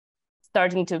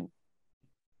starting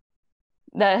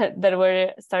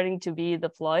to be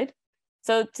deployed.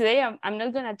 So today I'm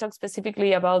not going to talk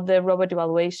specifically about the robot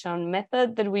evaluation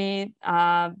method that we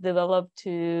developed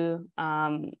to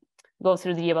go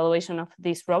through the evaluation of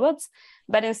these robots,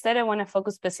 but instead I want to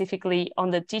focus specifically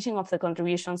on the teaching of the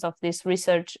contributions of this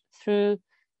research through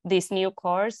this new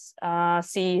course,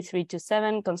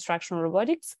 C327, Construction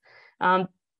Robotics.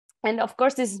 And of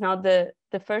course, this is not the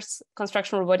first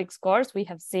construction robotics course. We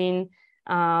have seen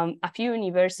a few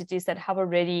universities that have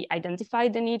already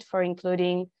identified the need for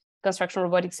including construction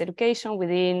robotics education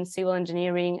within civil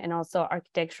engineering and also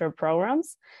architecture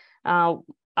programs.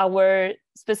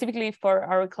 Specifically for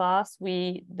our class,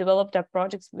 we developed a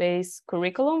project-based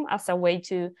curriculum as a way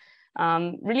to,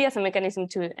 really as a mechanism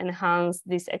to enhance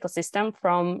this ecosystem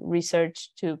from research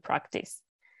to practice.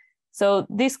 So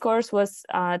this course was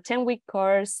a 10-week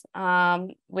course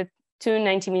with 2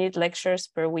 90-minute lectures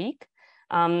per week.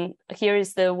 Here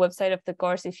is the website of the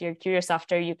course. If you're curious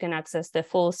after, you can access the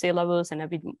full syllabus and a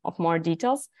bit of more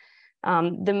details.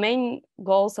 The main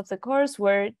goals of the course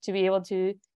were to be able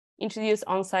to introduce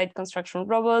on-site construction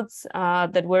robots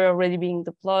that were already being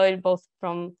deployed, both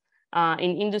from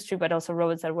in industry, but also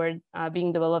robots that were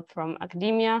being developed from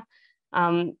academia,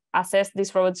 assess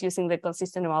these robots using the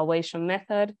consistent evaluation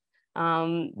method,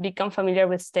 become familiar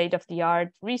with state-of-the-art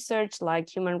research like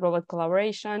human-robot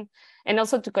collaboration, and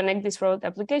also to connect this robot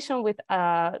application with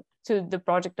to the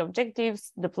project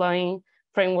objectives, deploying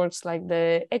frameworks like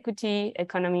the equity,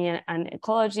 economy, and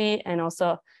ecology, and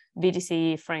also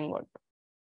VDC framework.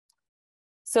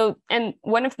 So, and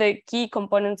one of the key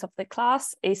components of the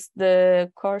class is the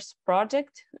course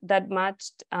project that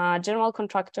matched general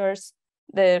contractors,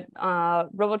 the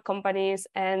robot companies,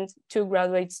 and 2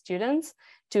 graduate students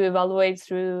to evaluate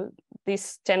through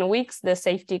these 10 weeks the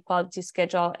safety, quality,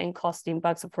 schedule, and cost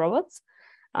impacts of robots.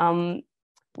 The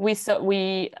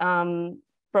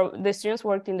students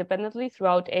worked independently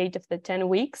throughout 8 of the 10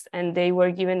 weeks, and they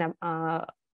were given a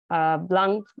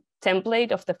blank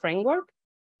template of the framework,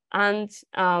 and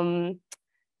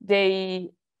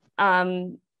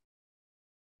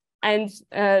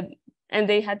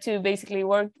they had to basically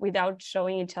work without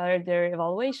showing each other their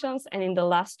evaluations. And in the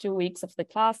last 2 weeks of the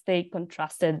class, they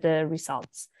contrasted the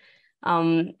results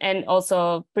and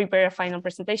also prepare a final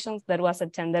presentation that was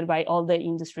attended by all the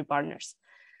industry partners.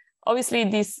 Obviously,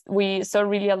 we saw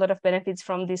really a lot of benefits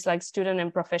from this like student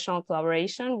and professional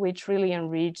collaboration, which really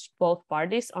enriched both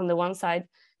parties. On the one side,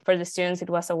 for the students, it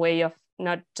was a way of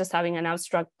not just having an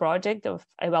abstract project of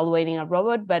evaluating a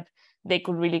robot, but they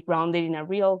could really ground it in a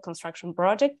real construction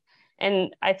project.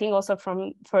 And I think also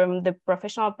from the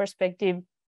professional perspective,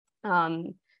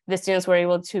 the students were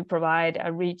able to provide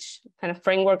a rich kind of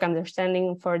framework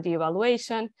understanding for the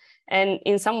evaluation. And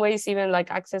in some ways, even like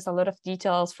access a lot of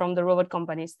details from the robot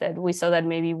companies that we saw that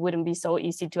maybe wouldn't be so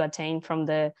easy to attain from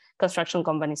the construction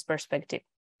company's perspective.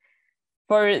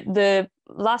 For the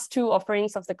last 2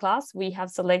 offerings of the class, we have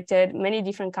selected many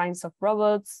different kinds of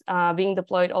robots being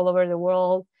deployed all over the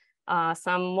world.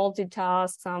 Some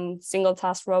multitask, some single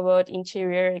task robot,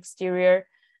 interior, exterior,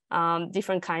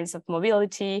 different kinds of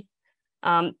mobility.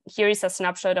 Here is a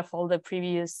snapshot of all the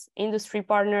previous industry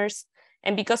partners.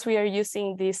 And because we are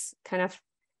using this kind of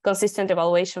consistent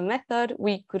evaluation method,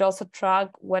 we could also track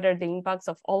what are the impacts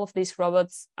of all of these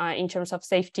robots in terms of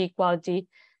safety, quality,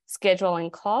 schedule,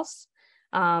 and cost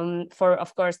for,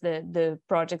 of course, the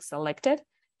project selected.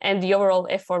 And the overall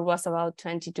effort was about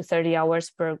 20 to 30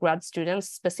 hours per grad student,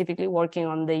 specifically working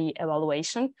on the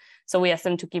evaluation. So we asked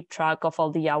them to keep track of all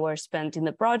the hours spent in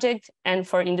the project. And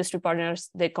for industry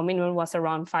partners, the commitment was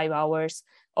around 5 hours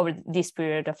over this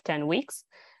period of 10 weeks.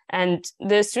 And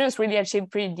the students really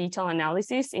achieved pretty detailed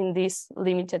analysis in this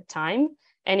limited time.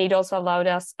 And it also allowed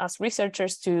us as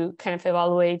researchers to kind of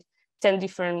evaluate 10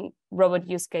 different robot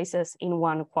use cases in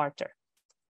 1 quarter.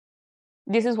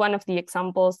 This is one of the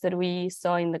examples that we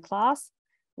saw in the class.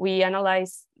 We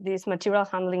analyzed this material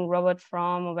handling robot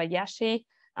from Obayashi,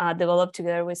 developed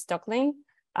together with Stocklin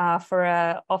for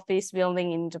an office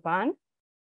building in Japan.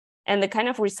 And the kind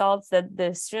of results that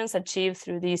the students achieved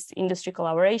through this industry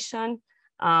collaboration,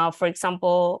 for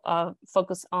example,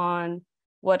 focus on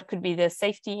what could be the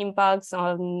safety impacts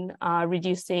on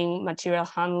reducing material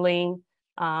handling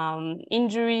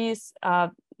injuries,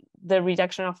 the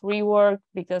reduction of rework,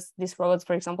 because these robots,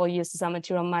 for example, uses a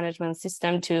material management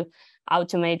system to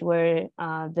automate where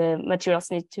the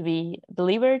materials need to be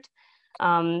delivered.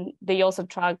 They also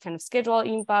track kind of schedule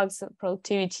impacts,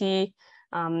 productivity,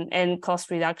 and cost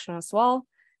reduction as well.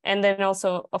 And then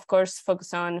also, of course,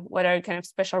 focus on what are kind of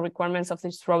special requirements of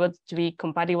this robot to be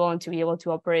compatible and to be able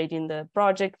to operate in the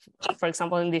project. For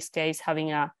example, in this case,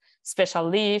 having a special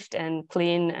lift and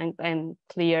clean and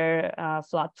clear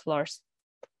flat floors.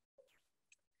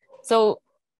 So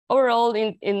overall,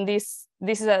 in this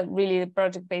is a really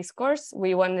project-based course.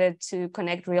 We wanted to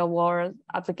connect real-world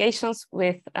applications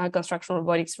with construction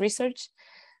robotics research.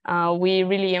 We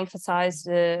really emphasized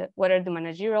what are the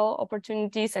managerial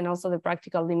opportunities and also the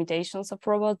practical limitations of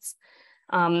robots.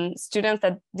 Students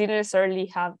that didn't necessarily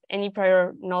have any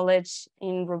prior knowledge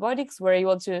in robotics were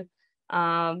able to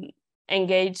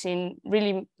engage in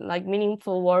really like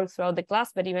meaningful work throughout the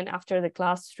class, but even after the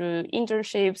class through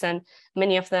internships, and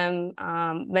many of them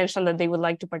mentioned that they would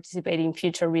like to participate in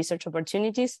future research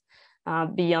opportunities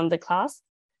beyond the class.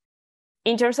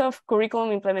 In terms of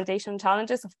curriculum implementation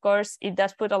challenges, of course, it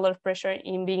does put a lot of pressure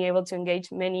in being able to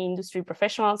engage many industry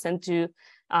professionals and to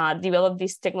develop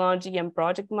this technology and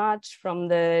project match from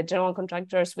the general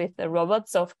contractors with the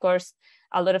robots. So of course,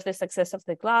 a lot of the success of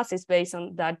the class is based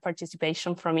on that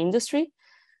participation from industry.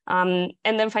 And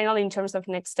then finally, in terms of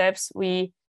next steps,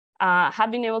 we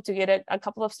have been able to get a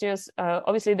couple of students,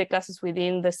 obviously the classes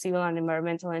within the civil and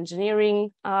environmental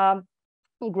engineering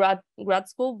grad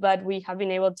school, but we have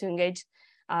been able to engage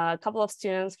a couple of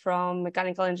students from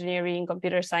mechanical engineering,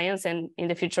 computer science, and in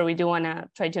the future we do want to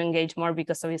try to engage more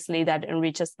because obviously that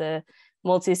enriches the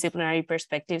multidisciplinary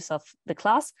perspectives of the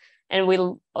class. And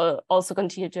we'll also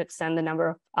continue to extend the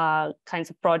number of kinds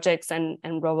of projects and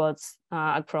robots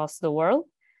across the world.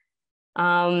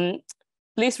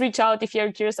 Please reach out if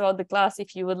you're curious about the class,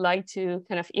 if you would like to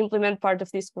kind of implement part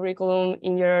of this curriculum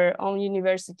in your own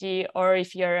university, or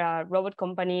if you're a robot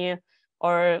company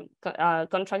or a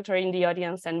contractor in the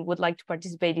audience and would like to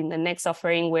participate in the next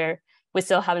offering where we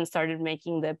still haven't started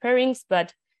making the pairings.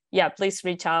 But yeah, please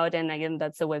reach out. And again,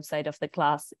 that's the website of the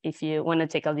class if you want to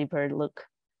take a deeper look.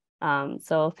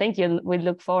 So thank you. We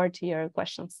look forward to your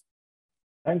questions.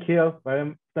 Thank you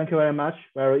very much.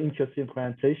 Very interesting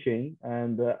presentation,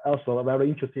 and also a very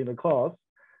interesting course.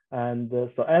 And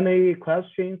so, any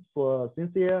questions for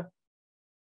Cynthia?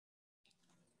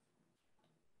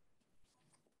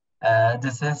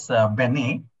 This is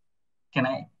Benny. Can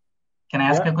I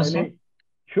ask a question? Benny.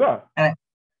 Sure.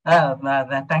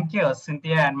 Thank you,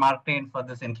 Cynthia and Martin, for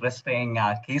this interesting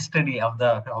case study of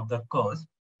the course.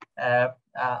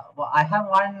 Well, I have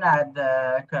one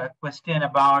question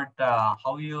about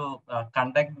how you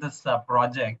conduct this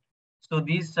project. So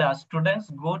these students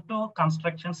go to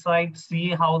construction site, see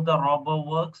how the robot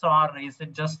works, or is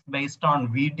it just based on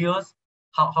videos?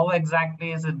 How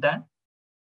exactly is it done?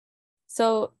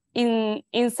 So in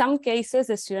some cases,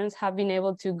 the students have been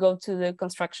able to go to the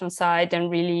construction site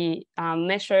and really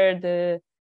measure the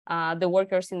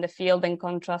workers in the field and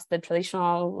contrast the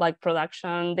traditional like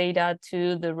production data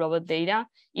to the robot data.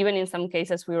 Even in some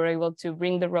cases, we were able to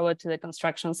bring the robot to the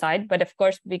construction site. But of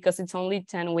course, because it's only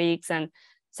 10 weeks and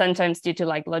sometimes due to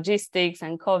like logistics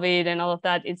and COVID and all of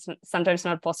that, it's sometimes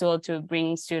not possible to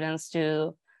bring students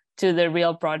to the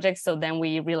real project. So then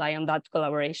we rely on that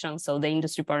collaboration. So the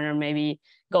industry partner maybe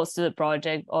goes to the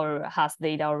project or has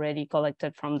data already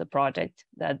collected from the project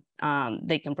that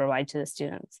they can provide to the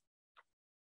students.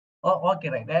 Oh, okay,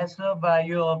 right. So,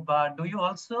 do you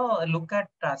also look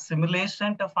at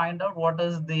simulation to find out what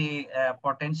is the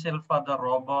potential for the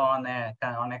robot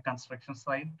on a construction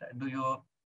site?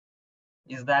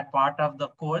 Is that part of the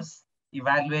course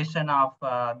evaluation of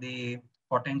the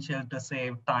potential to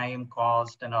save time,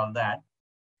 cost, and all that?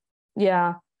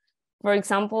 Yeah. For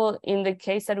example, in the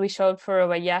case that we showed for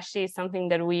Obayashi, something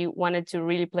that we wanted to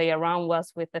really play around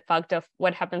was with the fact of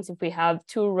what happens if we have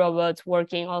two robots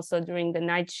working also during the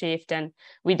night shift. And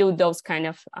we do those kind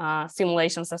of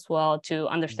simulations as well to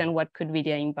understand what could be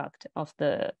the impact of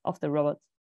the robots.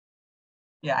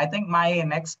 Yeah, I think my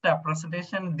next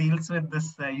presentation deals with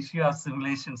this issue of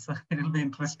simulation. So it will be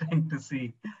interesting to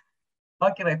see.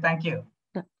 Okay, right. Thank you.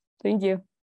 Thank you.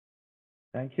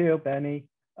 Thank you, Benny.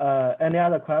 Any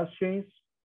other questions?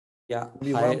 Yeah.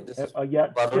 Hi, yeah,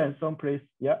 Jensen, please.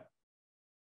 Yeah.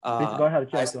 Please go ahead,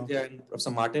 Jensen. Professor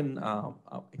Martin,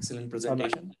 excellent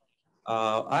presentation.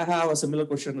 I have a similar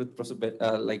question with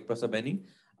Professor Benny.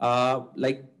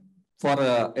 Like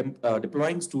for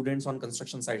deploying students on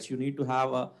construction sites, you need to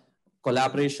have a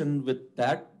collaboration with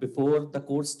that before the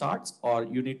course starts, or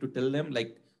you need to tell them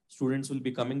like students will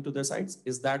be coming to the sites.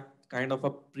 Is that kind of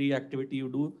a pre-activity you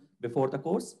do before the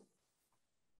course?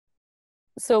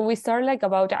 So we start like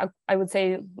about, I would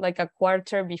say like a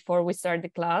quarter before we start the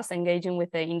class, engaging with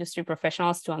the industry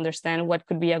professionals to understand what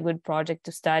could be a good project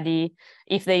to study.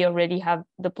 If they already have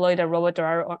deployed a robot or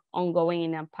are ongoing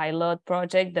in a pilot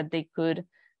project, that they could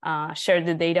share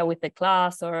the data with the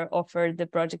class or offer the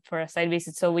project for a site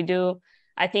visit. So we do,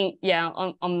 I think, yeah,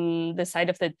 on the side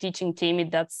of the teaching team,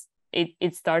 that's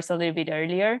it starts a little bit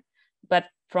earlier. But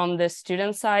from the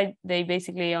student side, they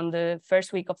basically, on the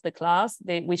first week of the class,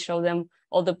 we show them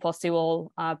all the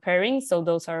possible pairings. So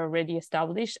those are already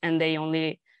established, and they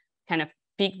only kind of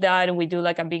pick that. We do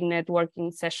like a big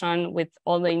networking session with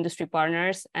all the industry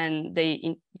partners, and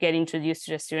they get introduced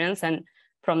to the students. And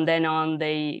from then on,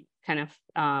 they kind of,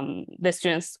 the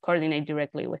students coordinate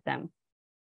directly with them.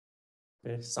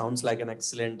 It sounds like an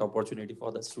excellent opportunity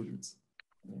for the students.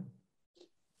 Yeah.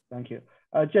 Thank you.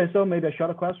 Jason, maybe a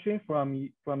short question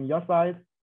from your side.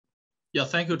 Yeah,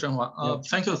 thank you, Zhenghua.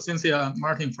 Thank you, Cynthia and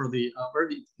Martin, for the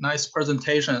very nice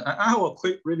presentation. I have a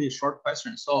quick, really short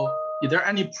question. So, is there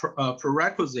any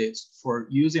prerequisites for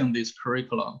using this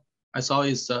curriculum? I saw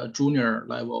it's a junior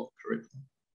level curriculum.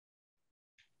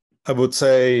 I would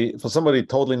say for somebody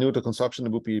totally new to construction,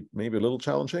 it would be maybe a little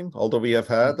challenging, although we have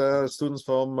had students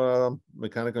from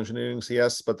mechanical engineering,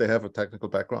 CS, but they have a technical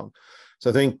background. So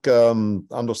I think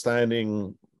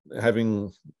understanding,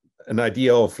 having an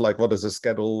idea of like what is the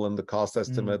schedule and the cost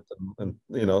estimate and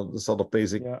you know, the sort of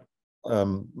basic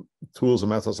tools and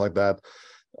methods like that.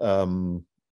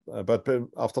 But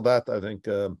after that, I think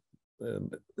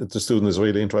if the student is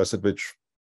really interested, which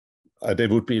they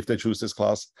would be if they choose this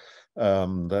class,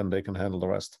 then they can handle the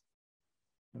rest.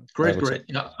 Great.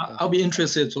 Yeah, I'll be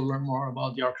interested to learn more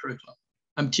about your curriculum.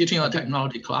 I'm teaching a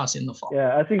technology class in the fall.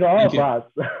 Yeah, I think all of us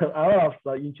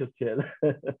are interested.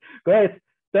 Great.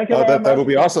 Thank you very much. That would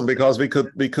be awesome, because we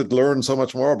could learn so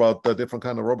much more about the different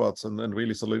kind of robots and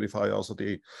really solidify also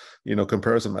the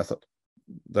comparison method.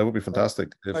 That would be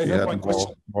fantastic if we had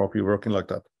more of you working like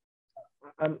that.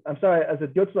 I'm sorry, as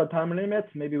it goes to the time limit,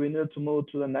 maybe we need to move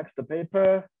to the next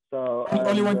paper. So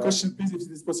only one question, please, if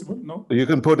it is possible. No, you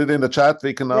can put it in the chat.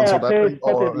 We can answer that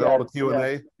or the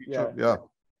Q&A. Yeah.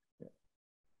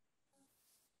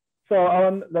 So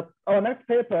our next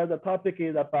paper, the topic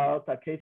is about a case